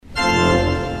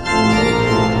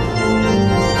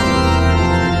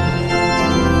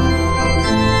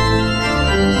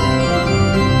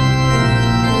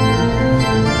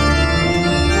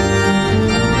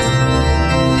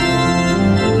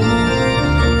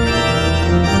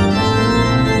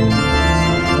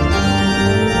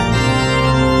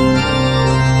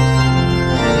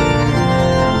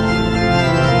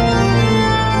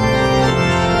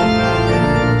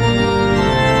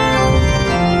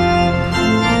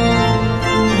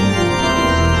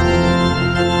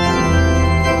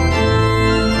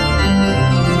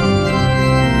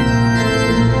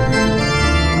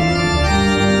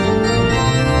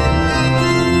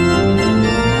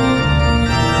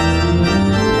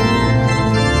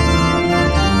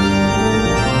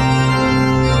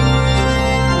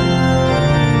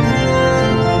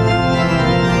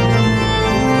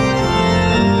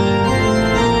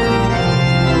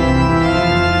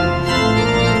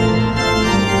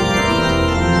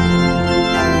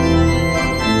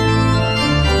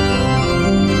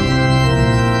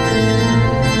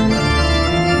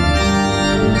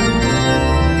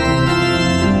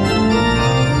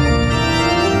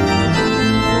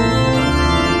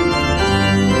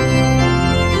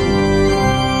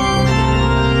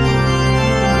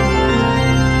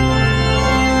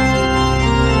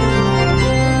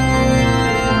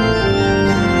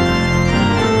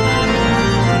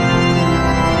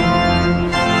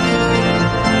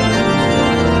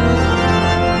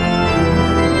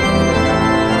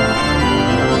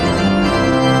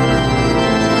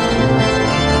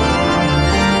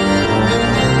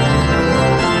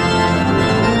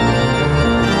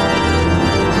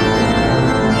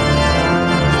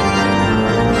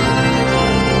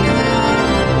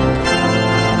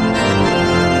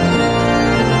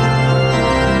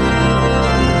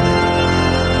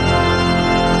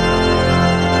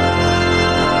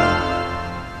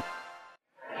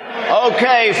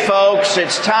Okay, folks,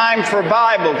 it's time for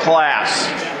Bible class.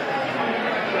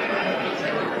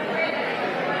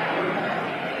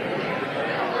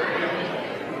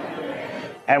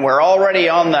 And we're already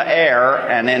on the air,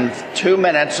 and in 2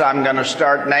 minutes I'm going to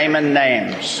start naming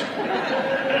names.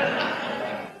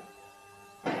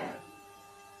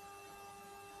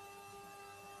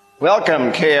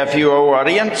 Welcome, KFUO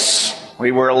audience.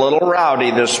 We were a little rowdy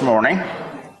this morning,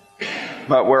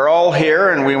 but we're all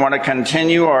here and we want to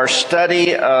continue our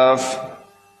study of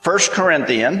 1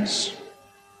 Corinthians.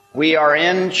 We are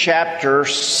in chapter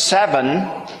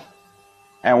 7,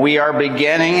 and we are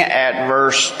beginning at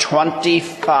verse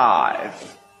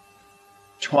 25.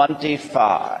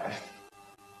 25.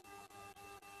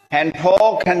 And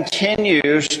Paul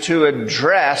continues to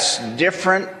address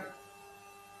different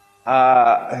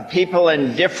people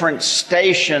in different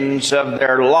stations of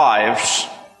their lives.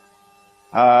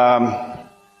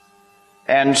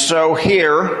 And so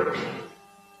here,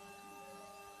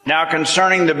 now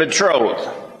concerning the betrothed,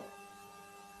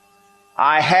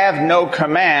 I have no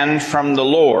command from the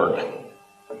Lord,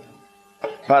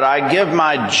 but I give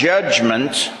my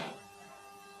judgment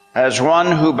as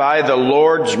one who by the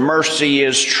Lord's mercy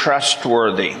is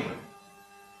trustworthy.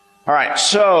 All right,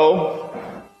 so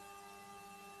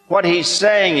what he's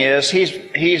saying is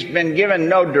he's been given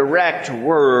no direct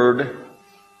word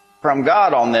from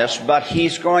God on this, but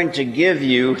he's going to give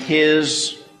you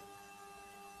his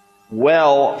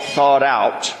well thought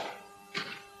out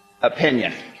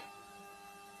opinion.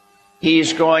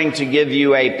 He's going to give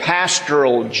you a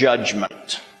pastoral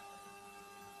judgment.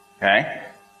 Okay?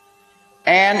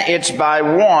 And it's by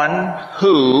one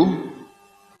who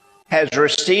has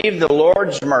received the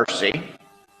Lord's mercy.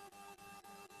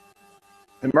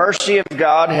 The mercy of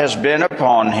God has been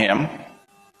upon him,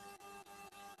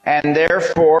 and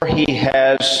therefore he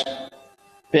has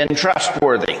been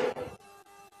trustworthy.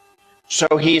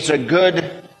 So he's a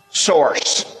good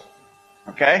source.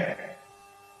 Okay?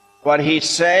 What he's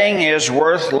saying is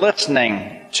worth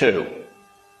listening to.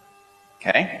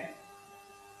 Okay?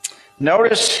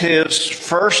 Notice his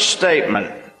first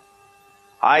statement.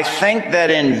 I think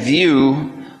that in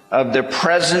view of the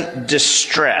present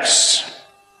distress.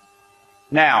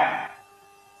 Now,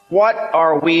 what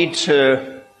are we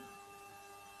to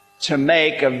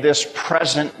make of this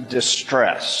present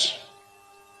distress?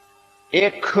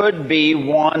 It could be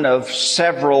one of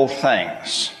several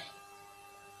things.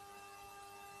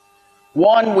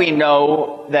 One, we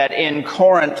know that in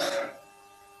Corinth,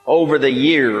 over the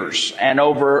years, and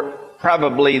over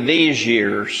probably these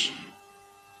years,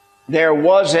 there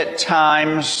was at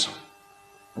times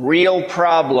real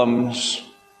problems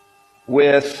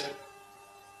with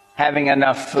having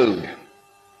enough food.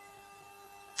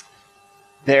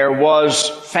 There was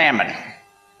famine.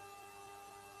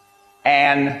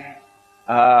 And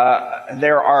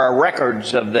there are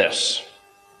records of this.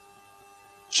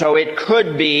 So it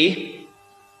could be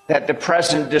that the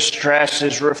present distress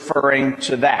is referring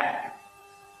to that.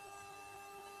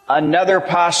 Another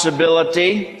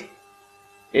possibility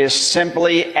is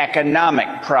simply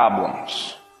economic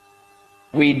problems.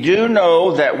 We do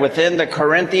know that within the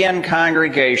Corinthian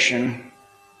congregation,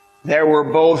 there were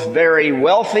both very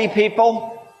wealthy people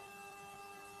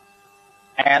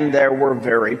and there were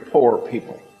very poor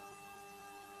people.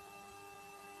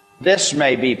 This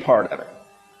may be part of it.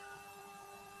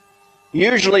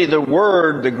 Usually the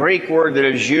Greek word that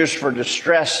is used for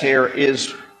distress here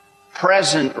is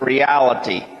present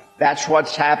reality. That's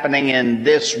what's happening in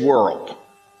this world.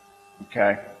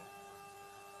 Okay?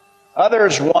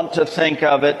 Others want to think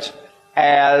of it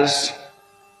as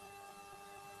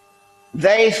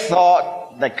they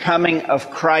thought the coming of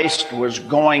Christ was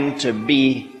going to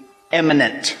be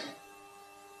imminent.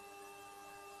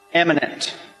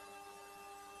 Imminent.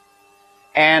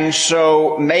 And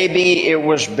so maybe it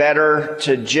was better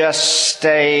to just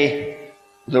stay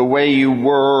the way you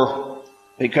were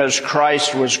because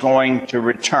Christ was going to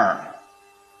return.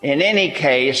 In any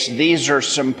case, these are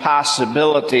some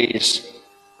possibilities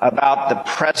about the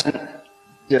present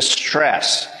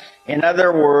distress. In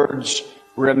other words,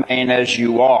 remain as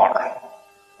you are.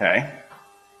 Okay?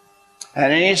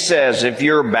 And then he says, if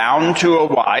you're bound to a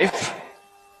wife,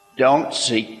 don't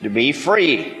seek to be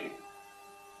free.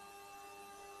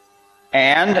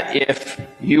 And if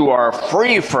you are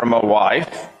free from a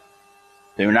wife,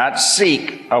 do not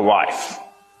seek a wife.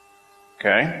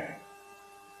 Okay?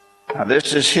 Now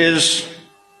this is his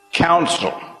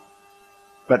counsel.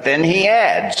 But then he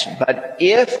adds, but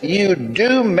if you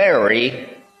do marry,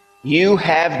 you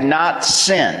have not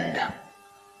sinned.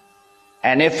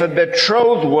 And if a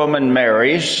betrothed woman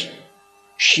marries,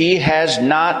 she has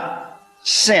not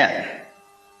sinned.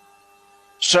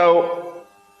 So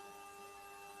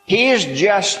he's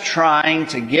just trying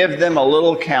to give them a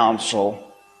little counsel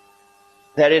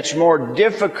that it's more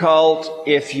difficult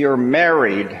if you're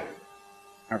married,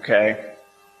 okay,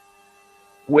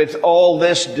 with all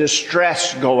this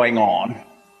distress going on.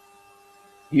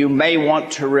 You may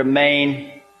want to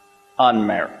remain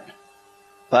unmarried.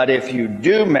 But if you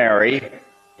do marry,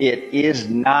 it is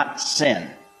not sin.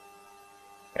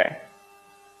 Okay?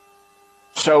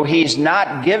 So he's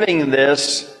not giving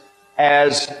this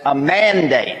as a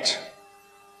mandate.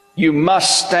 You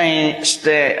must stay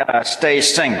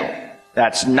single.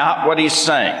 That's not what he's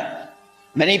saying.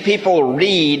 Many people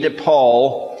read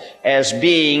Paul as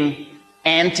being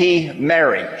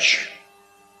anti-marriage.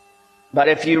 But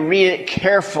if you read it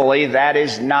carefully, that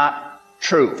is not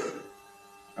true.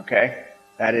 Okay?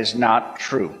 That is not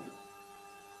true.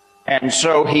 And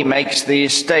so he makes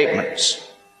these statements.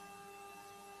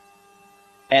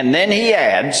 And then he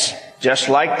adds, just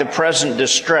like the present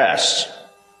distress,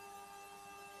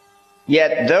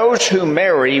 yet those who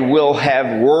marry will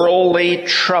have worldly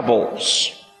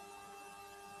troubles,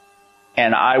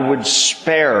 and I would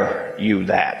spare you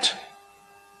that.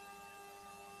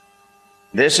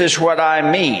 This is what I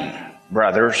mean,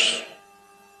 brothers.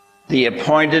 The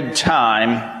appointed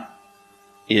time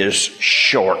is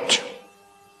short.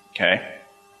 Okay?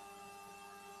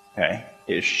 Okay?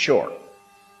 Is short.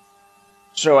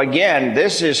 So again,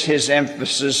 this is his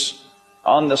emphasis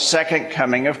on the second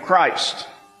coming of Christ.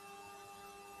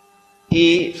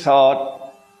 They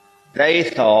thought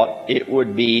it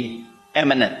would be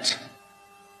imminent.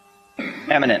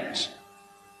 Imminent.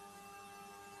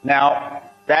 Now,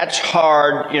 that's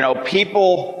hard.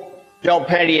 People don't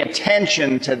pay any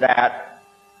attention to that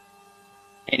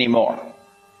anymore.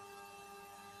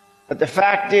 But the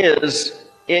fact is,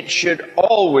 it should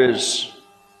always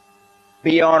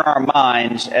be on our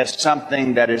minds as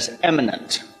something that is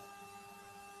imminent,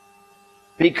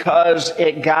 because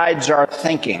it guides our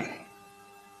thinking.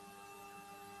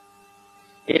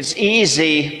 It's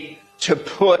easy to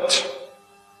put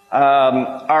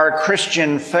our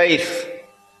Christian faith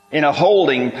in a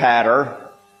holding pattern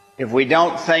if we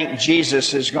don't think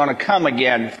Jesus is going to come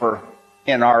again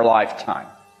in our lifetime.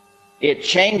 It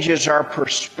changes our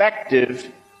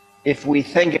perspective if we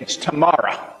think it's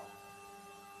tomorrow.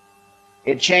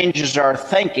 It changes our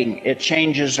thinking. It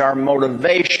changes our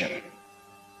motivation.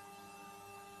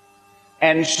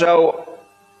 And so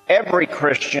every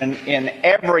Christian in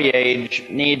every age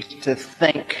needs to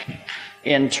think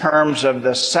in terms of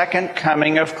the second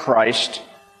coming of Christ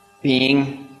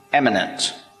being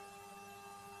imminent.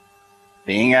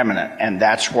 Being imminent. And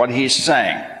that's what he's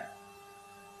saying.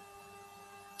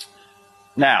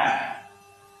 Now,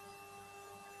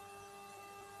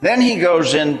 then he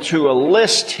goes into a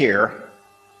list here,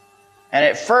 and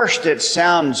at first it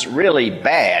sounds really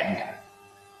bad,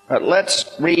 but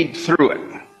let's read through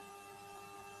it.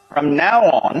 From now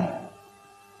on,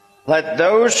 let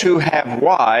those who have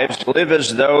wives live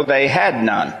as though they had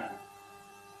none,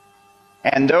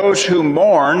 and those who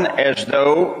mourn as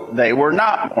though they were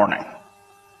not mourning,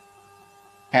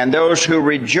 and those who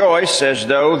rejoice as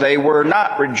though they were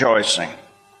not rejoicing,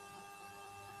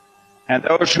 and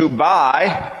those who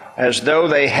buy as though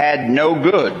they had no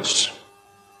goods,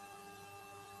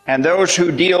 and those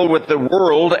who deal with the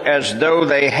world as though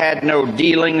they had no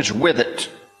dealings with it.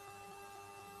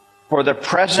 For the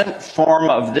present form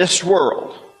of this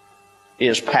world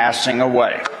is passing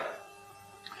away.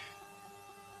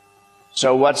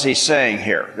 So what's he saying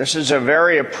here? This is a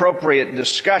very appropriate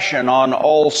discussion on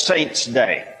All Saints'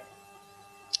 Day.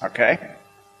 Okay?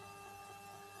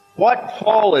 What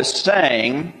Paul is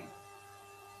saying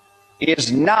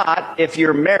is not, if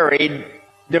you're married,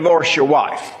 divorce your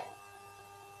wife.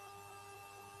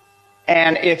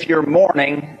 And if you're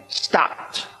mourning,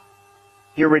 stop.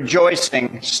 If you're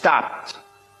rejoicing, stop.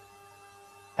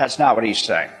 That's not what he's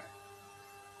saying.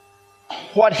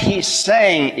 What he's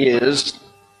saying is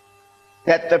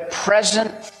that the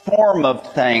present form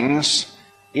of things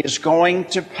is going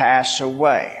to pass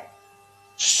away.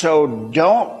 So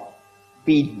don't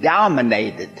be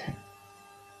dominated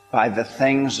by the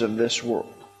things of this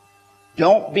world.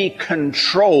 Don't be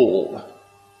controlled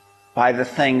by the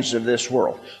things of this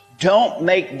world. Don't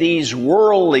make these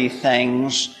worldly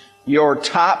things your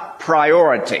top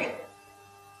priority.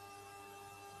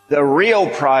 The real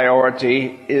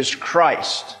priority is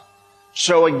Christ.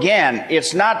 So again,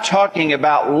 it's not talking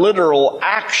about literal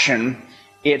action.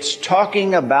 It's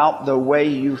talking about the way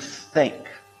you think.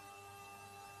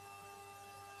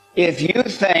 If you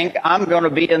think I'm going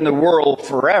to be in the world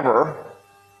forever,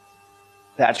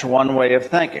 that's one way of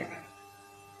thinking.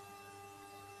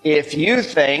 If you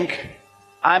think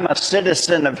I'm a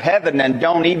citizen of heaven and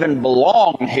don't even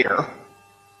belong here.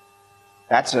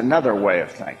 That's another way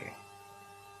of thinking.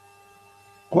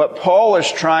 What Paul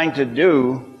is trying to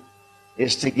do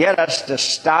is to get us to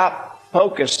stop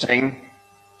focusing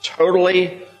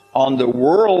totally on the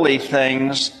worldly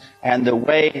things and the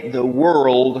way the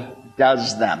world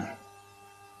does them.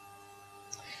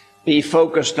 Be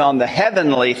focused on the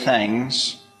heavenly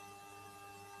things,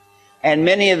 and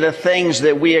many of the things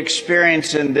that we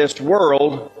experience in this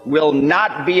world will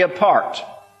not be a part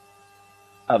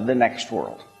of the next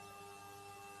world.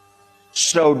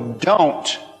 So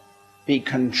don't be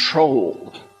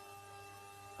controlled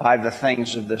by the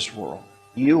things of this world.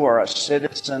 You are a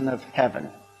citizen of heaven,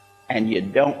 and you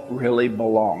don't really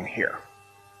belong here.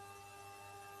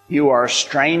 You are a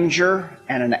stranger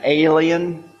and an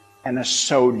alien and a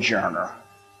sojourner.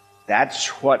 That's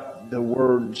what the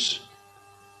words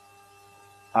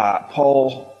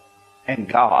Paul and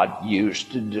God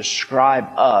used to describe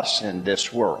us in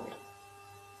this world.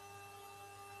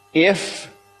 If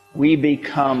we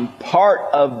become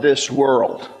part of this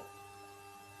world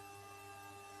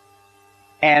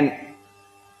and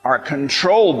are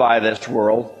controlled by this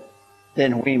world,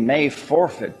 then we may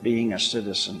forfeit being a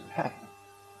citizen of heaven.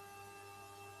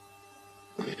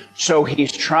 So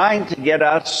he's trying to get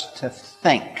us to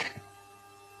think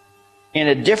in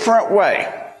a different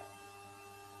way.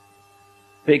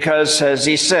 Because, as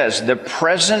he says, the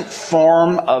present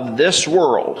form of this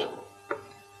world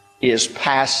is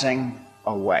passing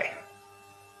away.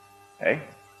 Okay?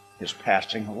 Is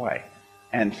passing away.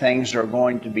 And things are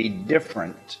going to be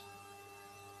different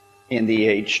in the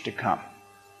age to come.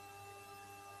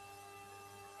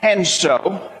 And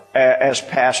so, as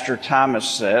Pastor Thomas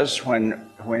says,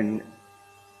 when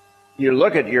you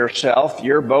look at yourself,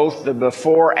 you're both the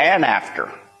before and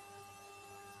after.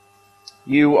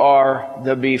 You are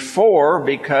the before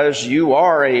because you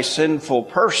are a sinful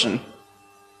person,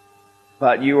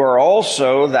 but you are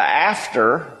also the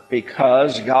after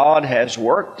because God has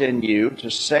worked in you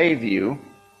to save you,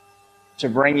 to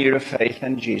bring you to faith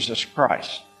in Jesus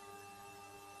Christ.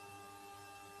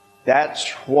 That's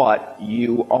what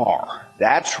you are.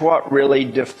 That's what really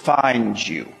defines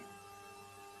you,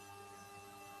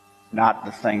 not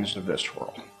the things of this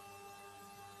world.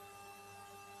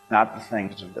 Not the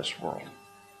things of this world.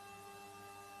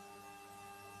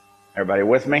 Everybody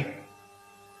with me?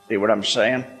 See what I'm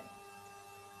saying?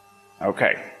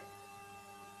 Okay.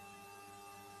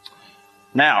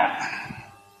 Now,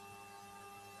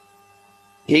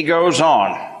 he goes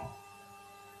on.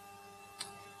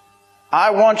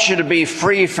 I want you to be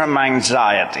free from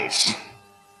anxieties.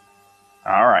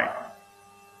 All right.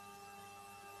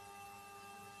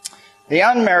 The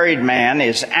unmarried man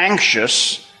is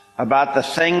anxious about the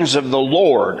things of the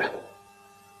Lord,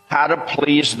 how to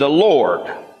please the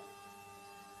Lord.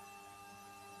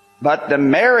 But the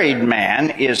married man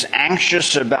is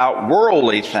anxious about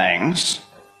worldly things,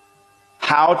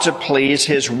 how to please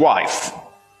his wife.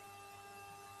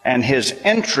 And his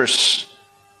interests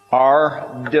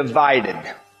are divided.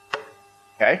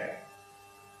 Okay?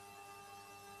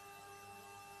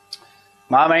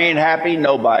 Mama ain't happy,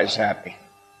 nobody's happy.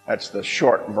 That's the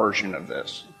short version of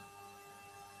this.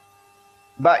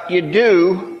 But you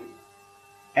do,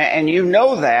 and you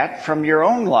know that from your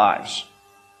own lives.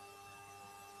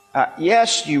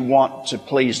 Yes, you want to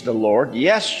please the Lord.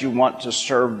 Yes, you want to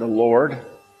serve the Lord.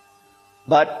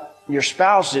 But your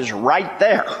spouse is right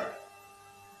there.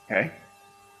 Okay?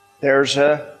 There's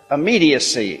a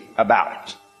immediacy about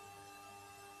it.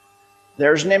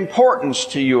 There's an importance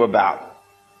to you about it.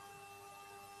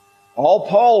 All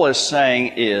Paul is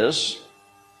saying is,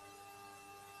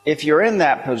 if you're in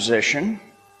that position,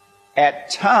 at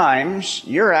times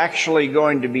you're actually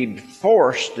going to be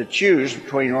forced to choose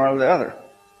between one or the other.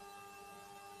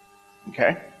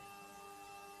 Okay?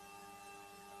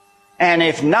 And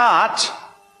if not,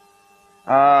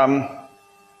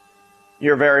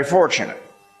 you're very fortunate.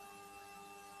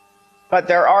 But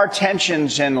there are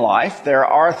tensions in life. There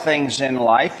are things in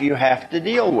life you have to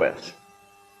deal with.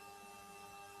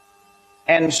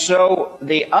 And so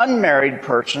the unmarried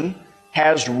person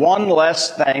has one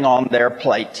less thing on their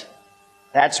plate.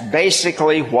 That's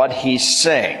basically what he's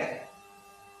saying.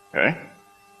 Okay?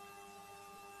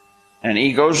 And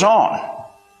he goes on.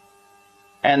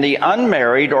 And the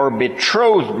unmarried or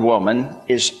betrothed woman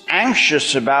is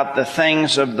anxious about the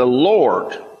things of the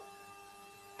Lord,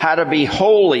 how to be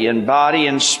holy in body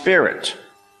and spirit.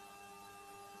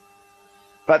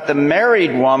 But the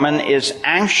married woman is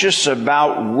anxious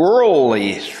about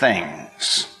worldly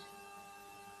things,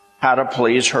 how to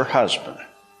please her husband.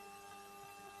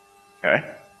 Okay?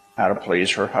 How to please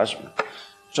her husband.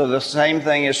 So the same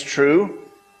thing is true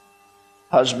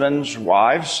Husbands,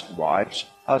 wives, wives,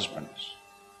 husbands.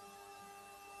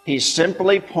 He's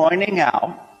simply pointing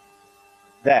out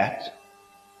that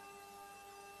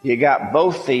you got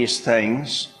both these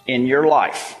things in your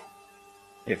life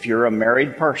if you're a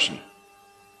married person.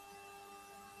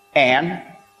 And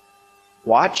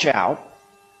watch out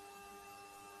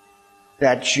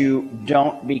that you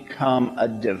don't become a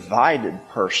divided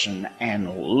person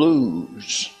and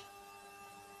lose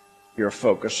your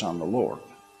focus on the Lord.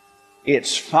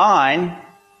 It's fine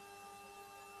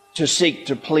to seek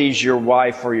to please your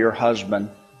wife or your husband,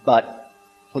 but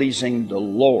pleasing the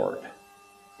Lord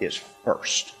is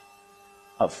first,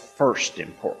 of first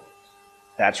importance.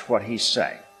 That's what he's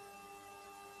saying.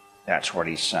 That's what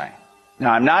he's saying.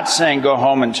 Now, I'm not saying go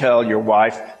home and tell your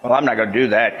wife, well, I'm not going to do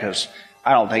that because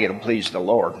I don't think it'll please the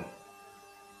Lord.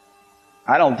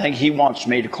 I don't think he wants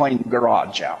me to clean the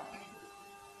garage out.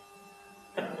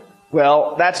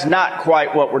 Well, that's not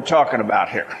quite what we're talking about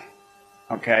here.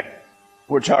 Okay?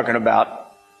 We're talking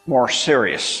about more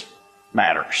serious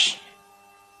matters.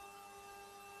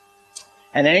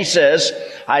 And then he says,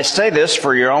 I say this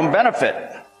for your own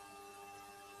benefit,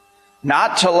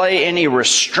 not to lay any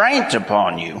restraint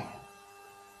upon you.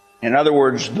 In other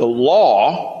words, the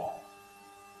law,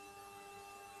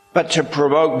 but to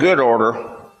promote good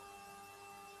order,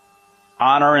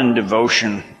 honor, and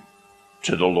devotion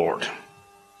to the Lord.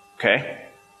 Okay?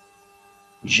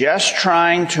 Just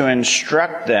trying to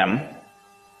instruct them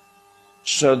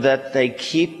so that they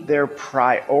keep their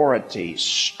priorities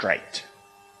straight.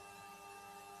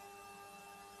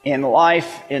 In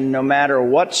life, in no matter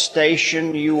what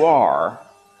station you are,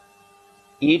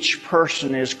 each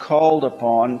person is called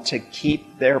upon to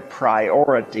keep their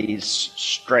priorities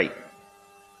straight.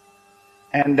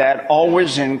 And that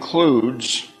always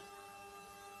includes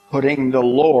putting the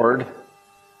Lord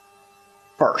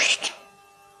first.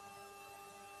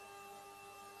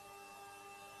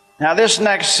 Now, this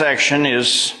next section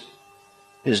is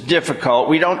difficult.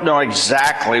 We don't know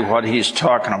exactly what he's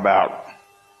talking about.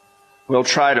 We'll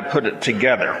try to put it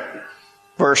together.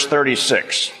 Verse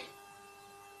 36.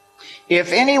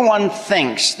 If anyone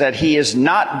thinks that he is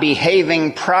not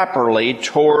behaving properly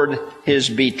toward his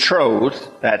betrothed,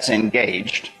 that's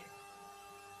engaged,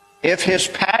 if his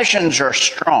passions are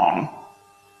strong,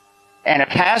 and it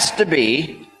has to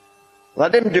be,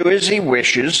 let him do as he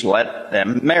wishes, let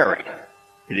them marry.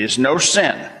 It is no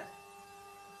sin.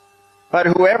 But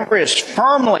whoever is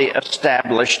firmly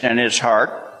established in his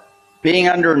heart, being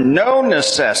under no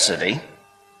necessity,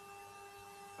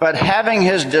 but having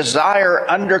his desire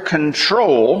under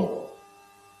control,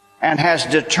 and has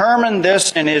determined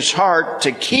this in his heart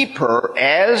to keep her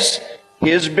as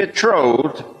his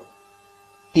betrothed,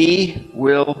 he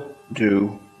will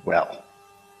do well.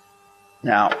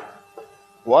 Now,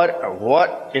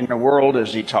 what in the world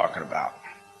is he talking about?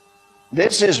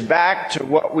 This is back to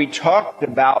what we talked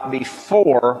about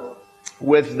before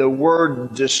with the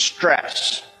word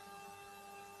distress.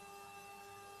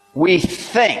 We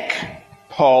think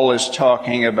Paul is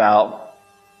talking about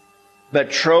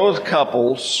betrothed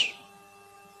couples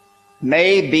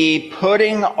may be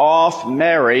putting off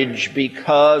marriage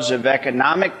because of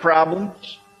economic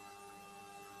problems,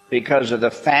 because of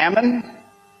the famine,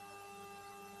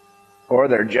 or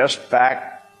they're just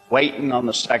back waiting on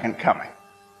the second coming.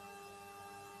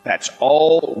 That's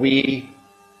all we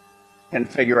can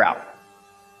figure out.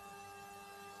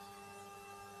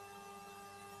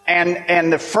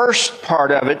 And the first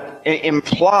part of it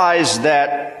implies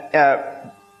that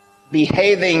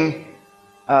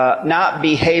not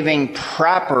behaving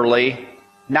properly,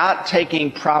 not taking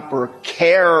proper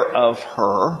care of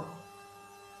her,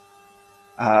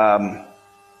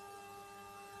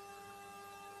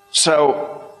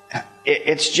 so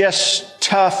it's just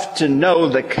tough to know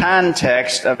the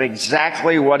context of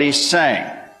exactly what he's saying.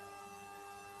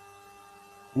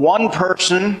 One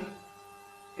person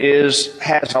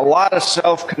has a lot of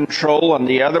self-control and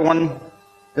the other one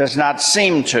does not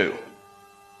seem to.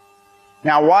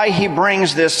 Now, why he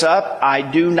brings this up, I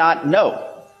do not know.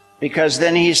 Because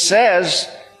then he says,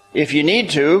 if you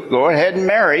need to, go ahead and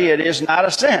marry. It is not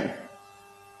a sin.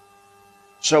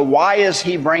 So why is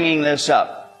he bringing this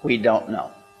up? We don't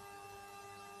know.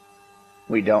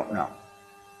 We don't know.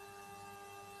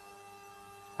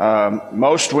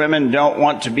 Most women don't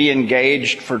want to be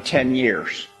engaged for 10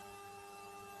 years.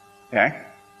 Okay?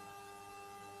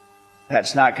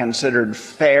 That's not considered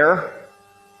fair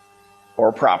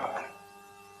or proper.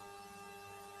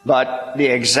 But the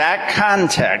exact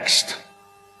context,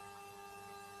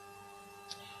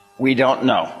 we don't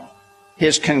know.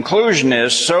 His conclusion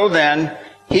is, so then,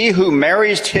 he who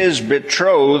marries his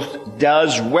betrothed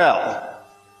does well.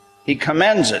 He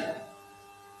commends it.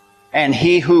 and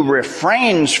he who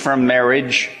refrains from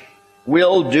marriage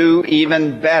will do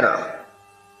even better.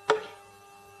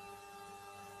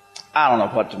 I don't know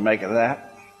what to make of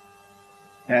that.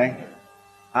 Okay?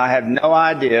 I have no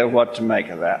idea what to make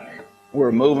of that.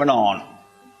 We're moving on.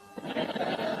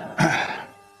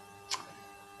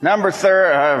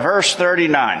 Verse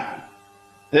 39.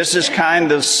 This is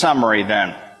kind of summary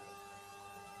then.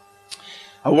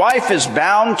 A wife is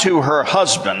bound to her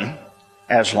husband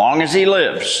as long as he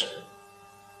lives.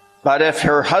 But if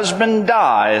her husband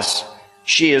dies,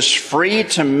 she is free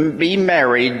to be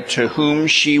married to whom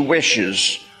she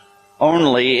wishes,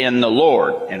 only in the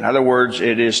Lord. In other words,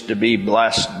 it is to be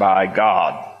blessed by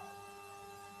God.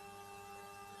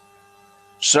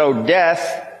 So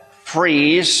death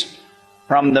frees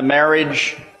from the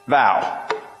marriage vow.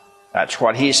 That's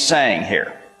what he's saying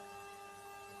here.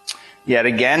 Yet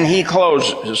again he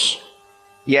closes,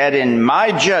 yet in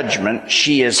my judgment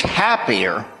she is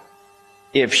happier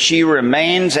if she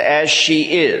remains as she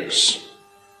is.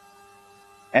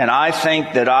 And I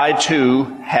think that I too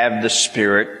have the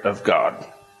Spirit of God.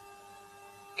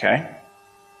 Okay?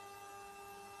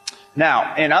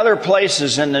 Now, in other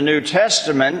places in the New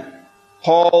Testament,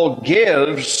 Paul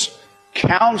gives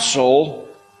counsel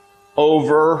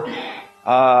over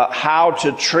how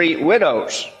to treat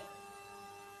widows.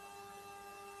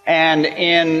 And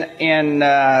in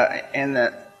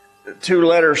the two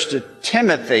letters to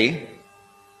Timothy,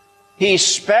 he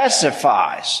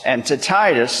specifies, and to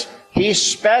Titus, he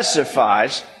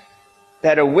specifies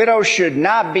that a widow should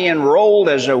not be enrolled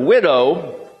as a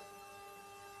widow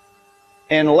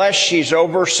unless she's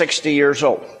over 60 years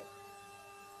old.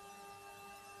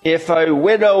 If a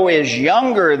widow is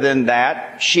younger than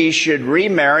that, she should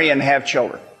remarry and have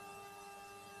children.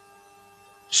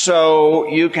 So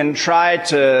you can try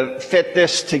to fit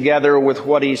this together with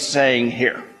what he's saying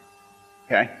here,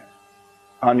 okay,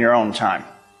 on your own time.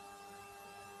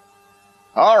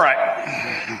 All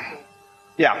right.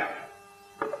 Yeah.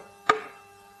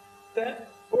 That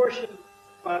portion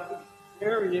about the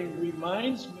marrying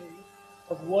reminds me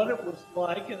of what it was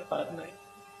like in about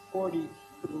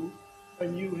 1942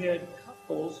 when you had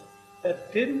couples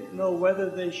that didn't know whether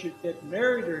they should get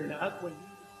married or not when he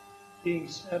was being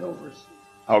sent overseas.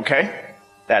 Okay,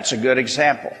 that's a good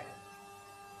example.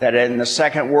 That in the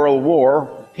Second World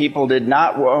War, people did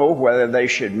not know whether they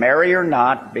should marry or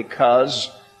not because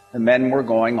the men were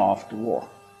going off to war.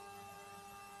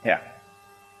 Yeah.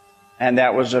 And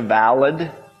that was a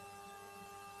valid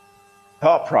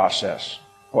thought process.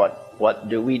 What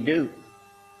do we do?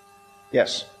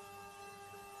 Yes.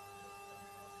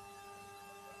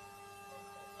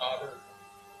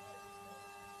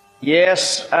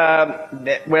 Yes.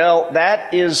 Well,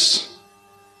 that is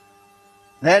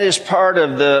part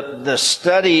of the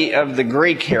study of the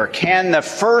Greek here. Can the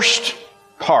first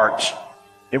part,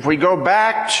 if we go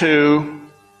back to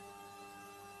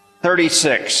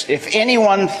 36, if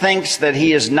anyone thinks that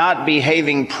he is not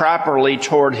behaving properly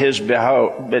toward his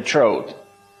betrothed,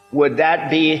 would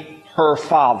that be her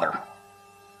father?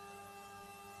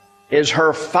 Is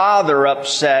her father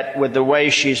upset with the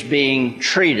way she's being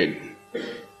treated?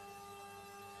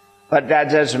 But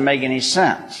that doesn't make any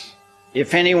sense.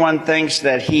 If anyone thinks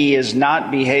that he is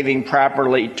not behaving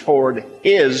properly toward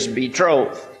his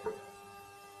betrothed,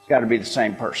 it's got to be the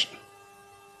same person.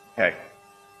 Okay.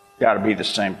 Got to be the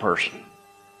same person.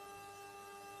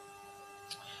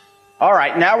 All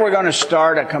right, now we're going to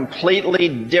start a completely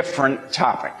different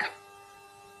topic.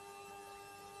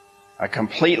 A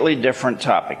completely different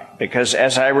topic. Because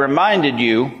as I reminded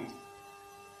you,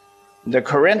 the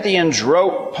Corinthians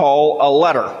wrote Paul a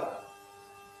letter.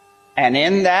 And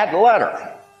in that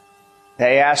letter,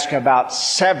 they ask about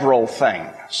several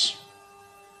things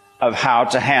of how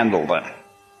to handle them.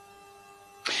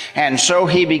 And so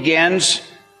he begins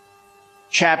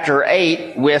chapter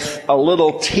 8 with a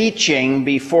little teaching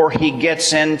before he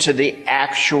gets into the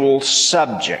actual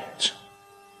subject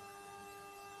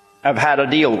of how to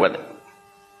deal with it.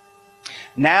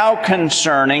 Now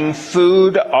concerning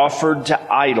food offered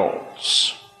to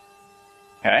idols.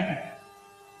 Okay?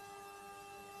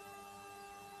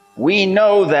 We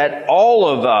know that all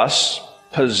of us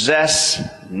possess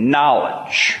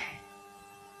knowledge.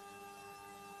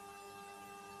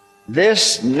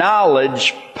 This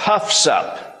knowledge puffs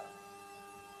up,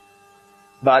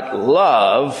 but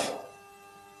love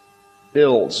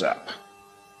builds up.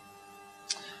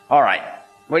 All right.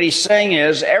 What he's saying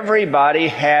is everybody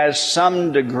has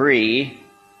some degree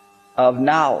of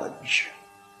knowledge.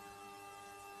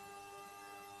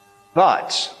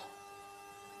 But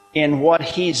in what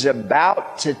he's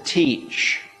about to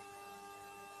teach,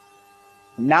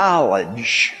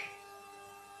 knowledge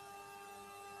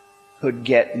could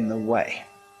get in the way.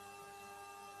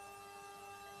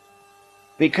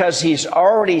 Because he's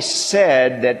already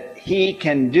said that he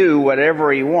can do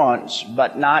whatever he wants,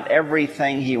 but not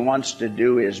everything he wants to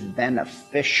do is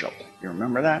beneficial. You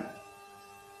remember that?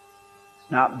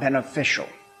 It's not beneficial.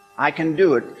 I can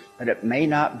do it, but it may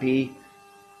not be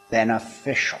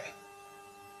beneficial.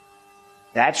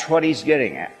 That's what he's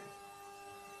getting at.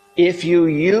 If you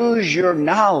use your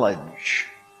knowledge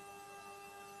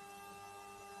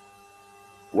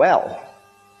well,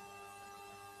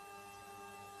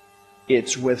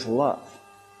 it's with love.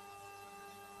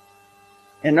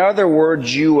 In other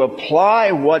words, you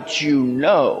apply what you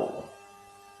know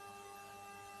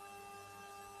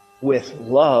with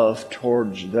love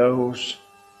towards those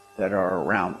that are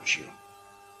around you.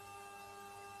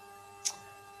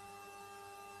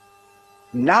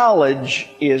 Knowledge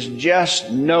is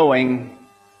just knowing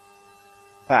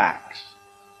facts.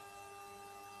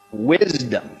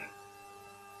 Wisdom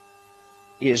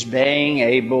is being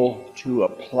able to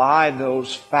apply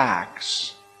those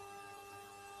facts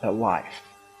to life.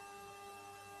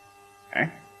 Okay?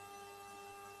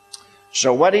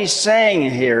 So what he's saying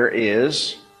here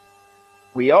is,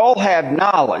 we all have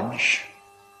knowledge,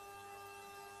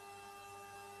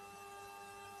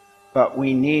 but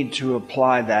we need to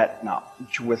apply that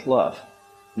knowledge with love.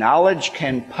 Knowledge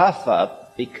can puff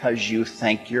up because you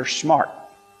think you're smart.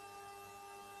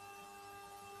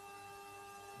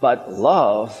 But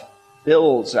love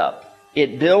builds up.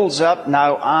 It builds up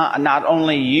now not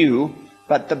only you,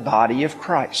 but the body of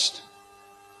Christ.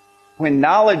 When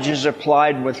knowledge is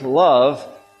applied with love,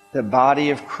 the body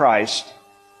of Christ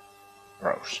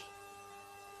grows.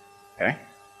 Okay?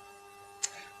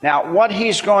 Now, what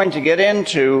he's going to get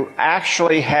into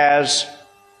actually has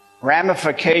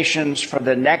ramifications for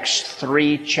the next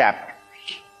 3 chapters.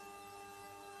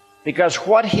 Because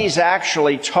what he's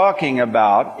actually talking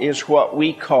about is what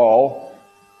we call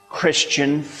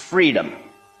Christian freedom.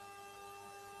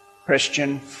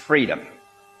 Christian freedom.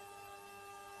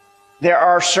 There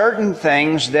are certain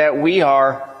things that we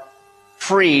are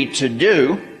free to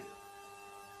do,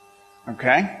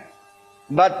 okay?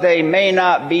 But they may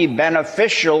not be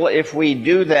beneficial if we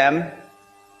do them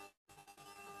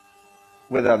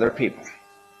with other people.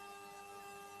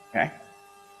 Okay?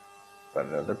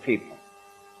 With other people.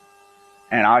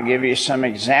 And I'll give you some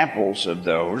examples of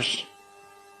those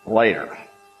later.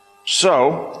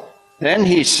 So, then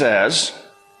he says,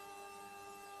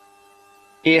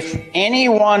 if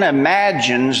anyone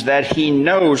imagines that he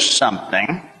knows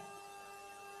something,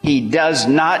 he does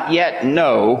not yet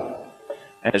know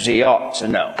as he ought to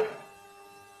know.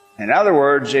 In other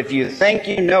words, if you think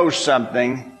you know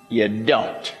something, you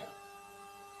don't.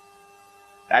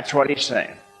 That's what he's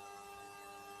saying.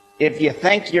 If you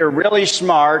think you're really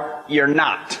smart, you're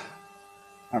not.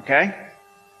 Okay?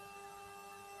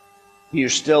 You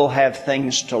still have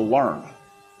things to learn,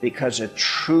 because a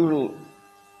true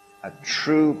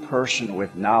person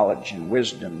with knowledge and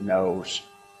wisdom knows,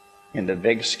 in the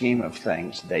big scheme of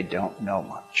things, they don't know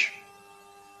much.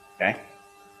 Okay?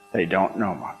 They don't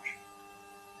know much.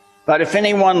 But if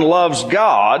anyone loves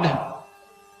God,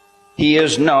 he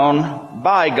is known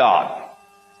by God.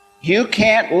 You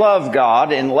can't love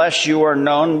God unless you are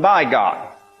known by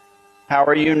God. How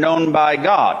are you known by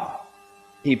God?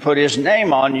 He put his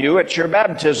name on you at your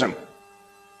baptism.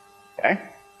 Okay?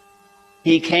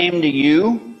 He came to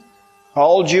you,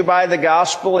 called you by the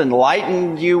gospel,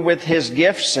 enlightened you with his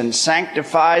gifts, and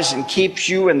sanctifies and keeps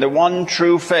you in the one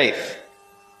true faith.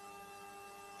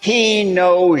 He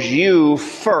knows you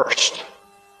first.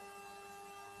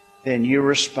 Then you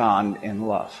respond in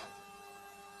love.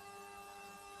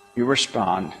 You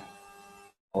respond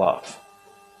in love.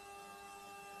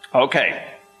 Okay.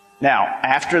 Now,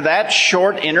 after that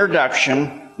short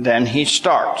introduction, then he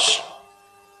starts.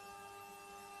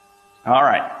 All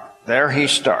right. There he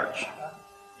starts.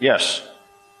 Yes.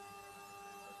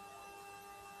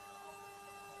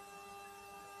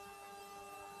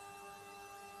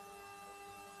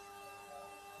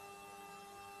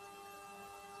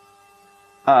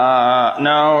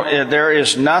 No, there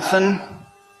is nothing.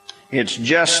 It's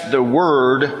just the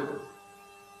word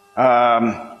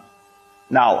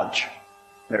knowledge.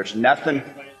 There's nothing.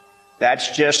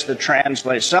 That's just the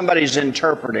translation. Somebody's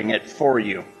interpreting it for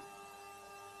you.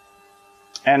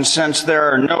 And since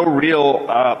there are no real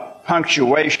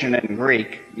punctuation in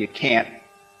Greek, you can't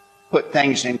put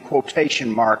things in quotation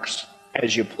marks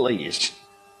as you please.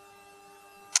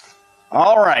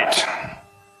 All right.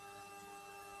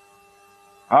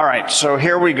 All right, so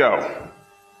here we go.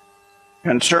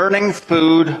 Concerning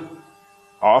food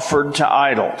offered to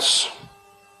idols.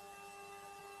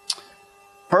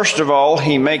 First of all,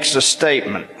 he makes a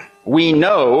statement. we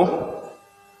know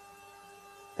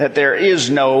that there is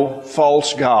no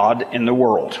false god in the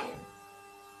world.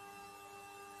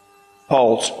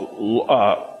 False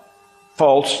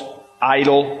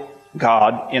idol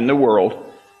god in the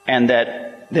world, and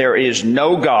that there is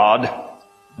no God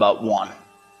but one.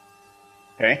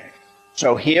 Okay?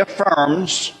 So he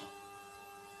affirms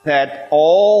that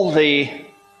all the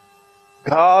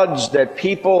gods that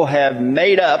people have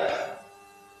made up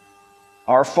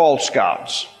are false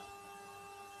gods.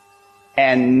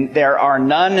 And there are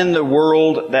none in the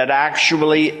world that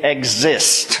actually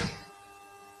exist.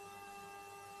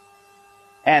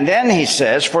 And then he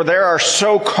says, for there are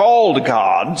so-called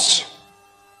gods,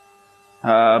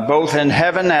 both in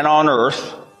heaven and on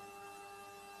earth,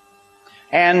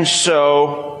 and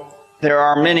so there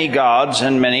are many gods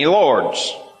and many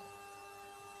lords.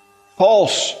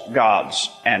 False gods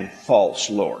and false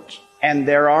lords. And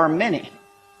there are many.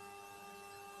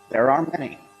 There are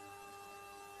many.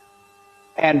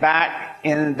 And back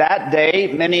in that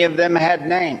day, many of them had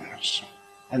names,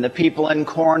 and the people in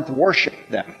Corinth worshiped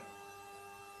them.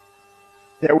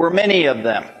 There were many of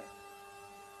them,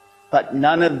 but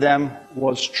none of them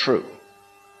was true.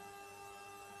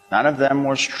 None of them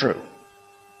was true.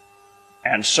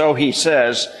 And so he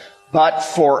says, but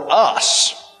for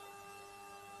us,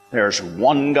 there's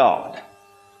one God,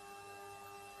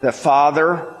 the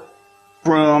Father,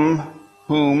 from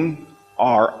whom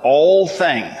are all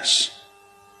things,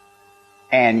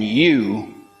 and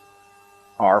you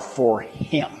are for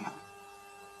him.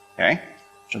 Okay?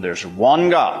 So there's one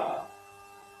God.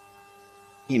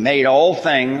 He made all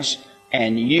things,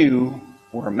 and you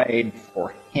were made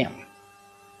for him.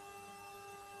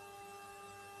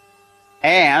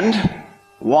 And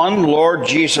one Lord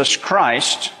Jesus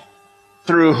Christ,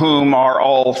 through whom are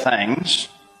all things,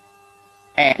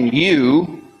 and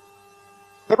you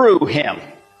through him.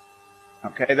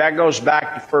 Okay, that goes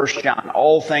back to 1 John.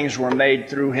 All things were made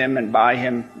through him, and by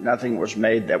him nothing was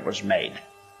made that was made.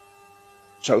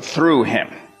 So through him.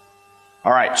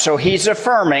 All right, so he's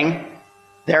affirming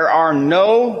there are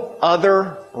no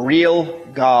other real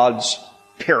gods,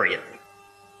 period.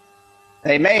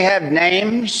 They may have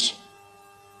names,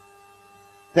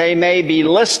 they may be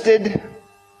listed,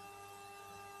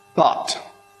 but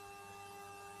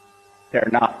they're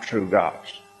not true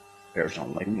gods. There's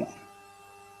only one.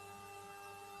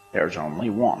 There's only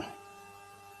one.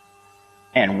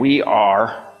 And we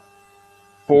are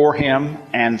for him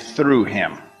and through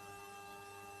him.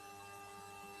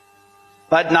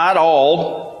 But not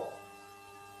all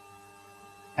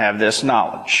have this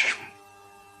knowledge.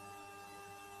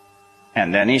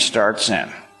 And then he starts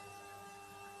in.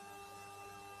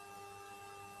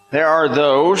 There are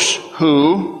those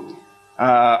who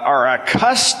are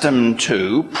accustomed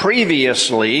to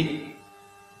previously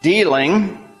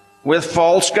dealing with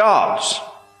false gods.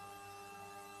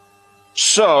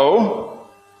 So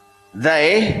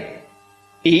they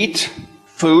eat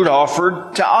food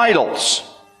offered to idols.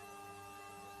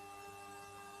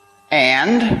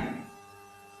 And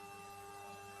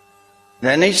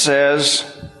then he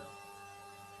says,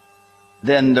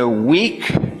 then the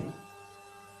weak,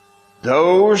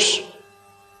 those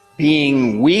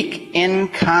being weak in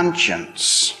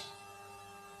conscience,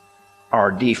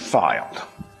 are defiled.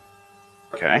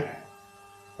 Okay?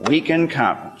 Weak in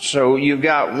conscience. So you've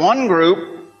got one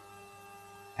group,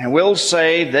 and we'll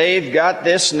say they've got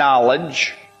this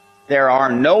knowledge. There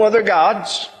are no other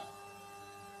gods.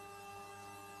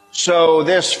 So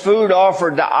this food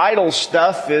offered to idol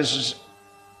stuff is,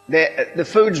 the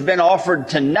food's been offered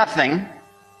to nothing,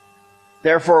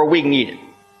 therefore we can eat it.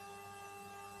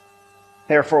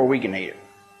 Therefore we can eat it.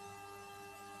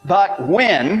 But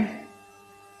when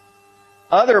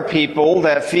other people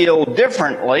that feel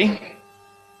differently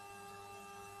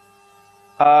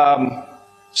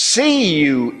see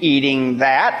you eating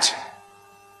that,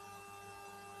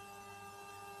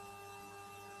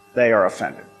 they are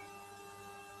offended.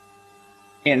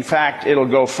 In fact, it'll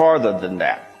go farther than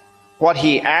that. What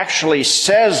he actually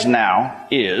says now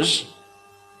is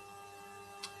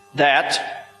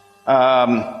that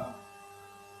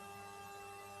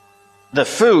the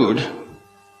food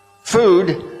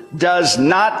does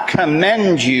not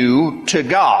commend you to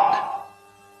God.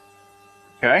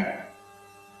 Okay?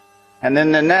 And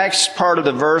then the next part of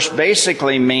the verse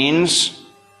basically means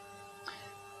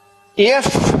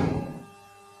if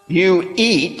you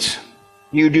eat,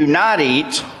 you do not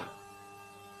eat,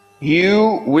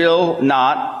 you will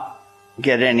not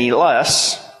get any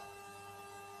less.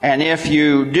 And if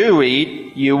you do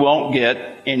eat, you won't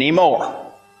get any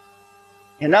more.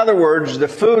 In other words, the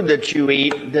food that you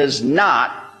eat does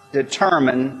not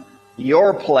determine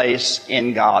your place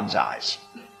in God's eyes.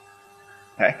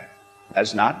 Okay?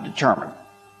 That's not determined.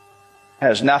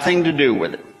 Has nothing to do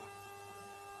with it.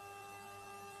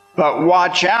 But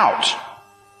watch out.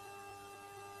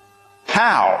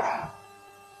 How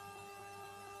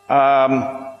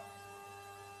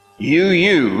you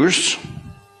use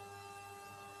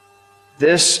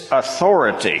this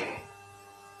authority,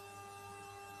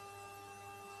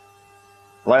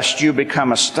 lest you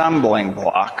become a stumbling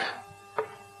block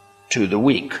to the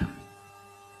weak.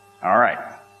 All right.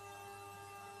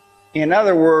 In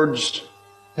other words,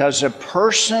 does a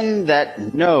person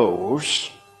that knows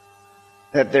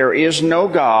that there is no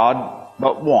God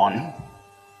but one,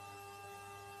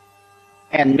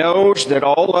 and knows that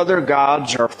all other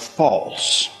gods are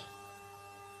false,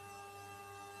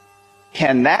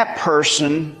 can that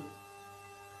person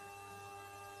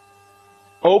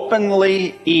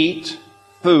openly eat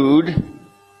food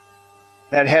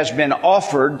that has been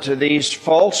offered to these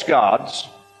false gods?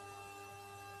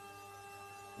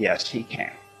 Yes, he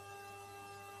can.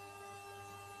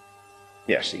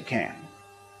 Yes, he can.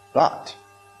 But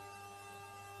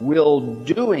will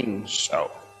doing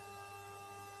so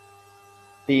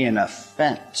be an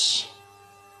offense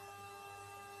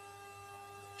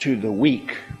to the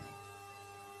weak?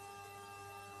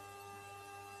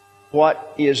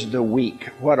 What is the weak?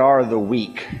 What are the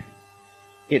weak?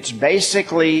 It's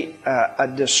basically a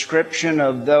description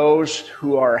of those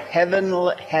who are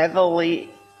heavily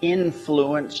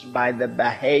influenced by the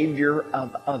behavior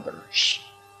of others.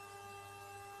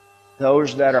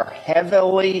 Those that are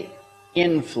heavily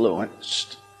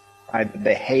influenced by the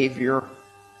behavior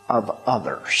of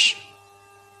others.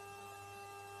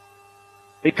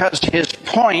 Because his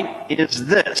point is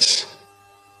this.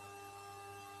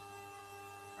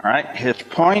 All right, his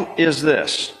point is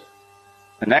this.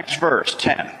 The next verse,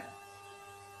 10.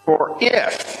 For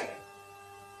if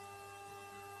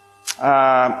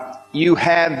you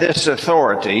have this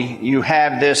authority, you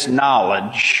have this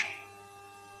knowledge,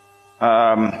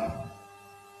 for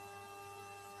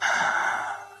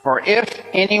if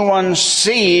anyone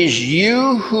sees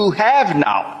you who have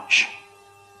knowledge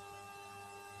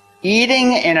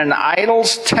eating in an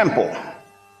idol's temple,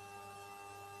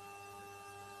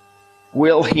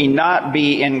 will he not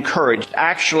be encouraged?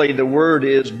 Actually, the word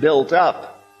is built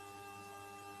up.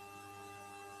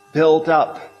 Built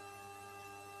up.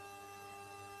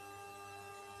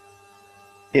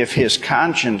 If his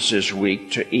conscience is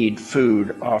weak to eat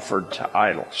food offered to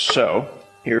idols. So,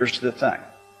 here's the thing.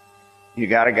 You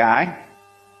got a guy,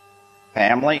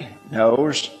 family,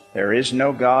 knows there is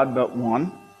no God but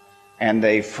one, and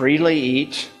they freely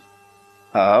eat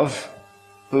of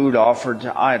food offered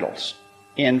to idols.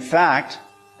 In fact,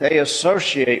 they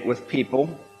associate with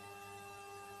people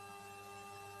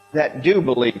that do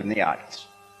believe in the idols.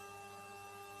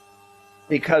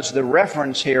 Because the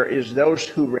reference here is those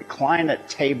who recline at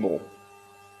table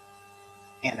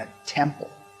in a temple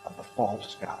of a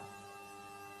false god.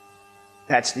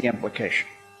 That's the implication.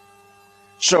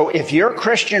 So if your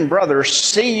Christian brothers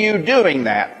see you doing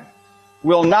that,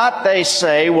 will not they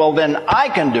say, well, then I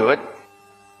can do it?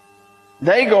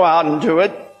 They go out and do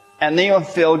it, and they'll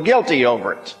feel guilty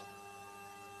over it.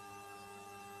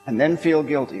 And then feel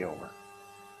guilty over it.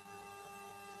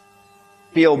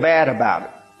 Feel bad about it.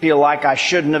 Feel like I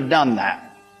shouldn't have done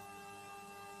that.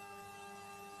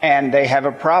 And they have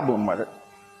a problem with it.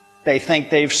 They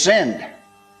think they've sinned.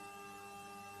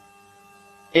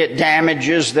 It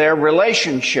damages their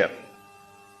relationship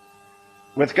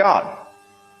with God.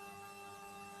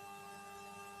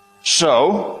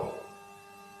 So,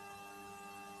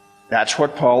 that's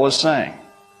what Paul is saying.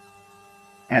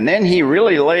 And then he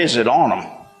really lays it on them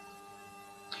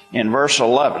in verse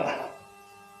 11.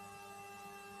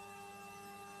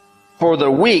 For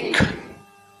the weak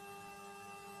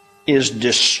is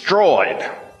destroyed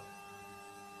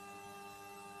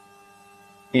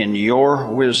in your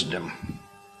wisdom,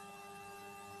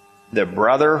 the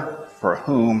brother for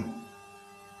whom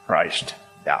Christ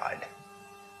died.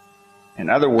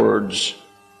 In other words,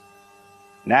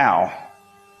 now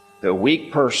the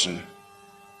weak person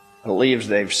believes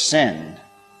they've sinned,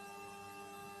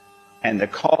 and the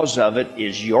cause of it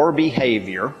is your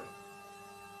behavior,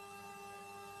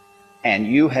 and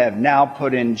you have now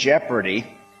put in jeopardy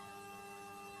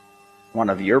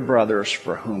one of your brothers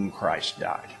for whom Christ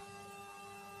died.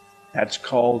 That's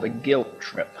called a guilt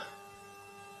trip.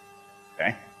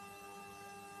 Okay?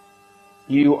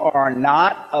 You are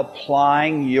not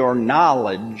applying your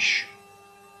knowledge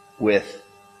with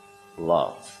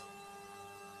love.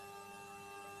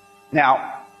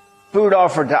 Now, food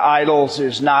offered to idols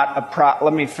is not a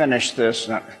let me finish this.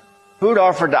 Food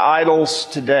offered to idols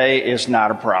today is not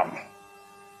a problem.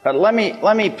 But let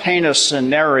me paint a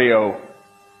scenario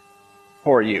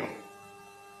for you.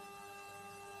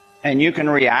 And you can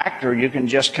react, or you can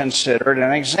just consider it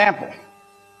an example.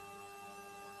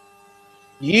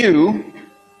 You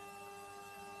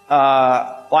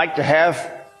like to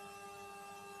have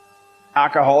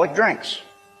alcoholic drinks.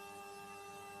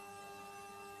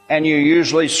 And you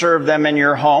usually serve them in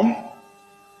your home.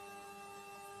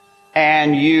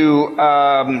 And you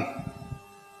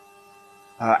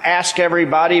ask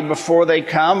everybody before they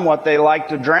come what they like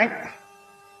to drink.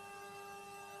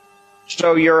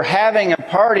 So you're having a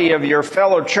party of your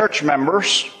fellow church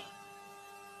members,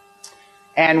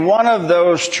 and one of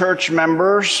those church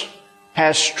members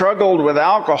has struggled with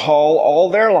alcohol all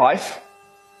their life,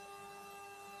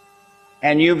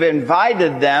 and you've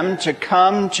invited them to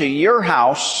come to your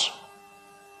house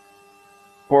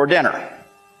for dinner.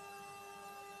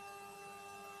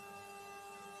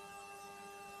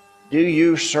 Do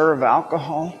you serve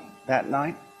alcohol that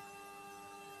night?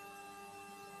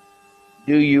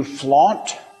 Do you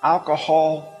flaunt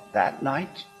alcohol that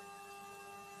night?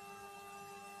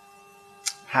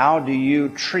 How do you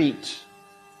treat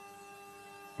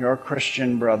your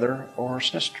Christian brother or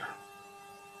sister?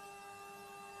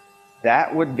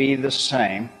 That would be the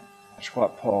same as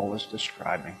what Paul is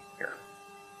describing here.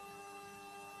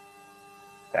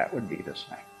 That would be the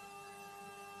same.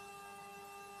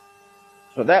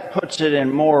 So that puts it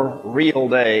in more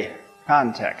real-day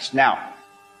context. Now,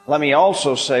 let me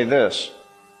also say this.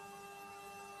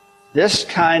 This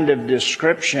kind of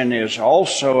description is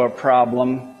also a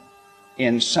problem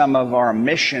in some of our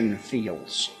mission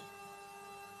fields,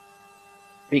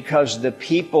 because the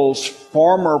people's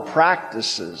former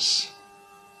practices,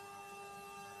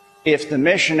 if the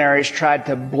missionaries tried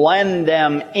to blend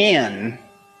them in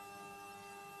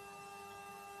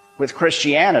with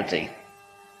Christianity,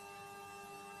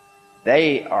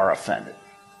 they are offended.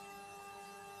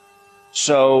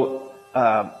 So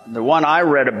the one I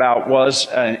read about was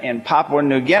in Papua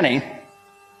New Guinea.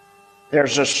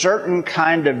 There's a certain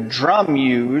kind of drum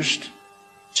used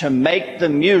to make the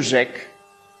music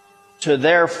to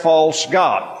their false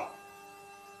god.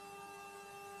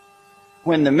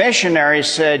 When the missionary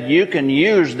said, you can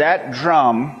use that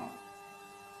drum,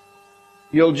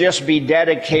 you'll just be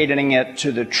dedicating it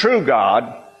to the true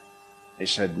God, they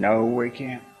said, no, we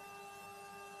can't.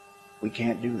 We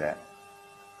can't do that.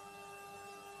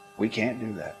 We can't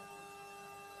do that.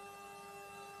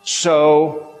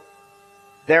 So,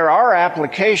 there are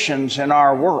applications in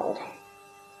our world,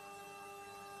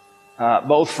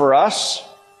 both for us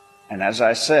and, as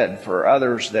I said, for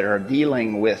others that are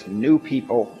dealing with new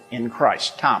people in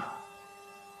Christ. Tom?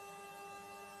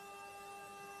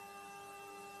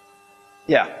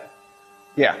 Yeah.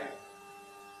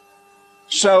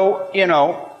 So,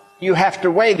 you have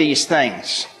to weigh these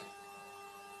things.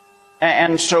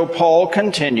 And so Paul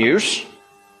continues.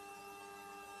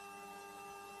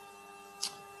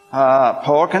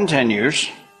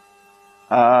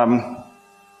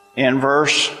 In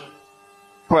verse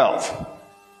 12.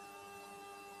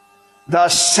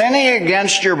 Thus sinning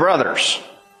against your brothers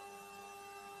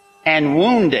and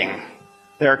wounding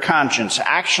their conscience.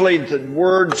 Actually, the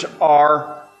words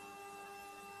are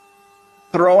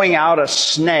throwing out a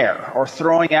snare or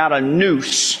throwing out a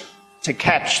noose to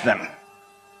catch them.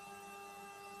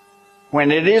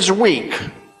 When it is weak,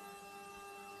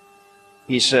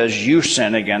 he says, you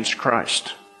sin against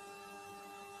Christ.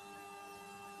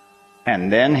 And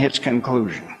then his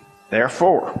conclusion.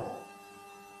 Therefore,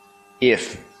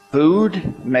 if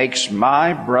food makes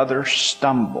my brother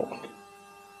stumble,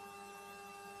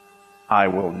 I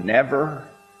will never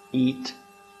eat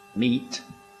meat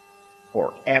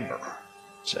forever,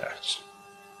 it says,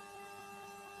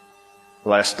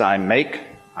 lest I make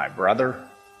my brother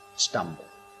stumble.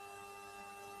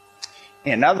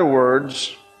 In other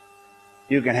words,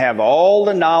 you can have all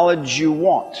the knowledge you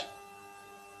want,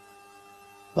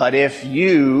 but if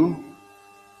you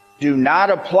do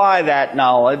not apply that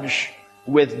knowledge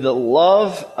with the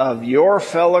love of your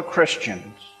fellow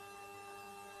Christians,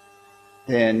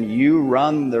 then you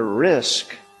run the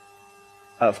risk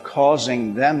of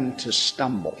causing them to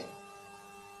stumble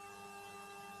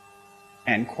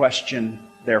and question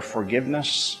their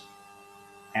forgiveness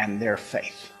and their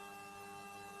faith.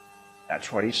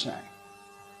 That's what he's saying.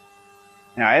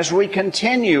 Now, as we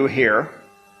continue here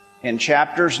in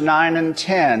chapters 9 and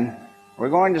 10, we're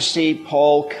going to see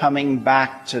Paul coming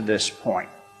back to this point.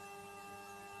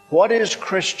 What is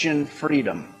Christian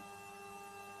freedom?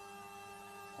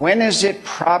 When is it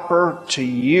proper to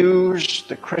use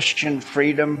the Christian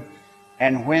freedom,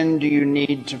 and when do you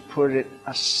need to put it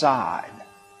aside?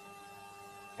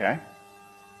 Okay?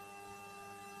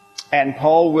 And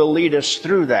Paul will lead us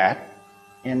through that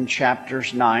in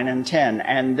chapters 9 and 10.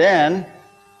 And then,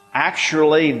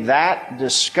 actually, that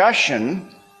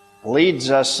discussion leads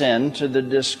us into the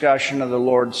discussion of the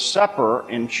Lord's Supper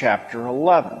in chapter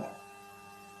 11.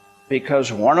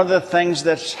 Because one of the things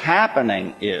that's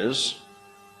happening is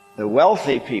the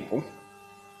wealthy people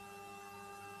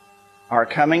are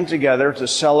coming together to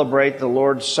celebrate the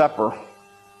Lord's Supper.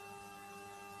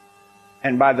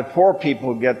 And by the poor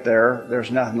people get there,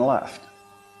 there's nothing left.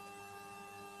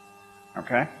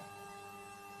 Okay?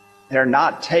 They're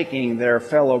not taking their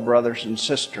fellow brothers and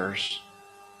sisters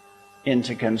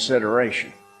into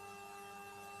consideration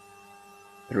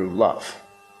through love.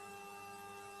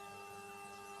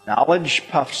 Knowledge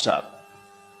puffs up.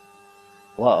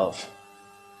 Love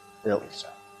builds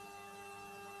up.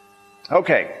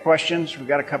 Okay, questions? We've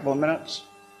got a couple of minutes.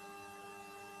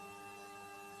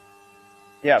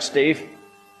 Yeah, Steve?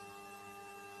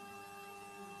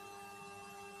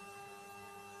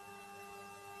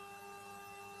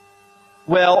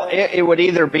 Well, it would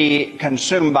either be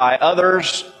consumed by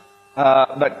others,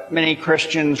 but many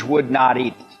Christians would not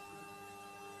eat it.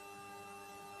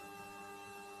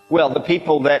 Well, the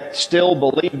people that still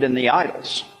believed in the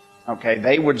idols, okay,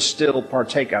 they would still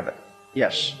partake of it.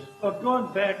 Yes? Well,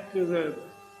 going back to the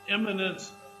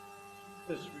imminence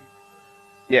of this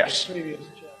Yes. previous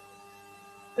chapter,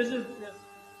 isn't this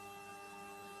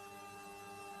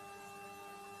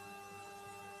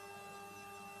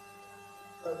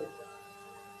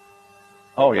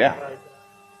Oh, yeah.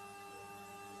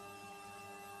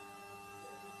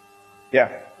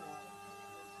 Yeah.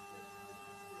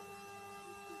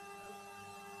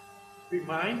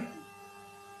 remind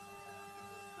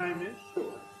time is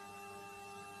short?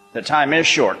 The time is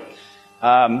short.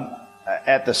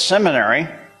 At the seminary,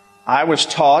 I was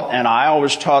taught, and I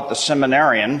always taught the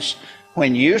seminarians,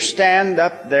 when you stand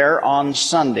up there on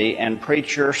Sunday and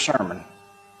preach your sermon,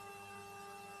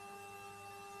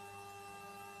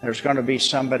 there's going to be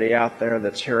somebody out there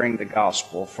that's hearing the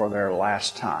gospel for their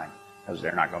last time, because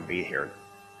they're not going to be here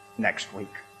next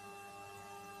week.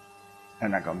 They're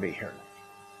not going to be here.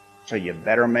 So you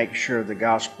better make sure the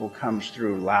gospel comes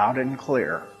through loud and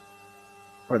clear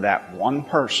for that one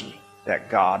person that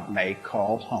God may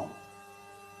call home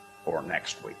for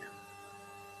next week.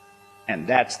 And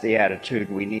that's the attitude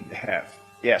we need to have.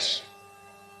 Yes?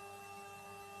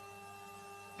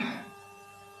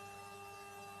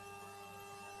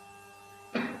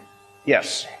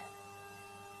 Yes.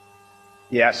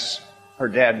 Yes. Her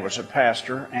dad was a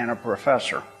pastor and a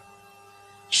professor.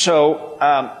 So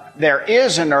there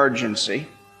is an urgency,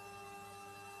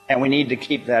 and we need to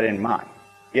keep that in mind.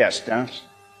 Yes, Dennis?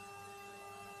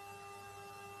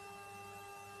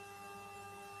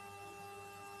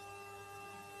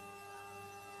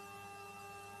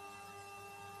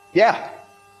 Yeah.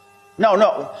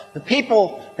 No. The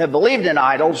people that believed in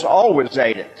idols always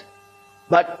ate it.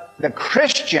 But the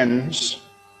Christians,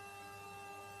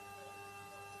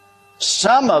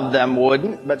 some of them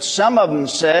wouldn't, but some of them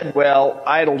said, well,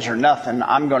 idols are nothing.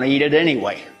 I'm going to eat it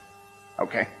anyway.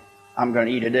 Okay, I'm going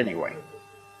to eat it anyway.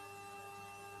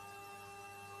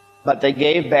 But they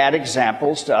gave bad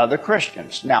examples to other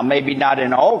Christians. Now, maybe not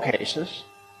in all cases,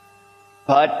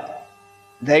 but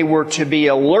they were to be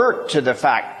alert to the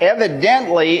fact.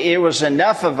 Evidently, it was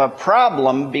enough of a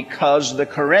problem because the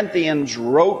Corinthians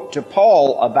wrote to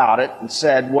Paul about it and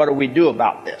said, what do we do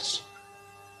about this?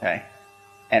 Okay.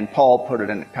 And Paul put it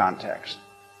into context.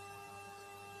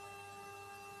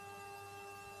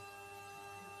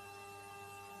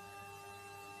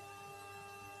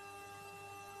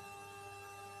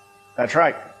 That's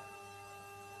right.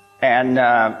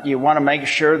 And you want to make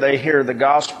sure they hear the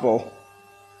gospel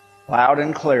loud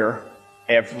and clear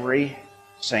every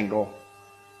single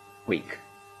week.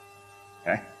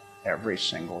 Okay? Every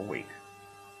single week.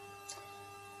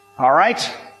 All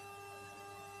right.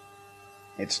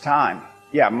 It's time.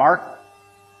 Yeah, Mark?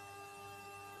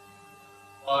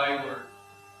 Why were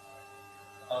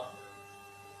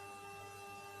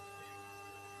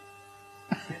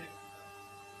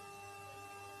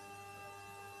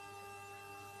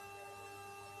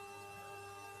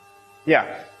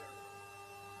Yeah.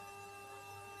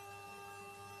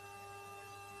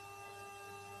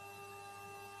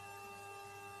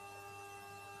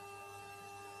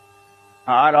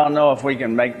 I don't know if we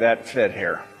can make that fit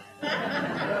here.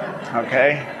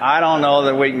 Okay? I don't know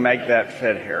that we can make that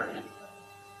fit here.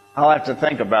 I'll have to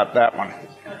think about that one.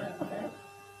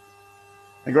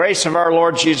 The grace of our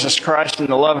Lord Jesus Christ and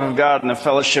the love of God and the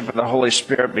fellowship of the Holy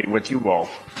Spirit be with you all.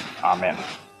 Amen.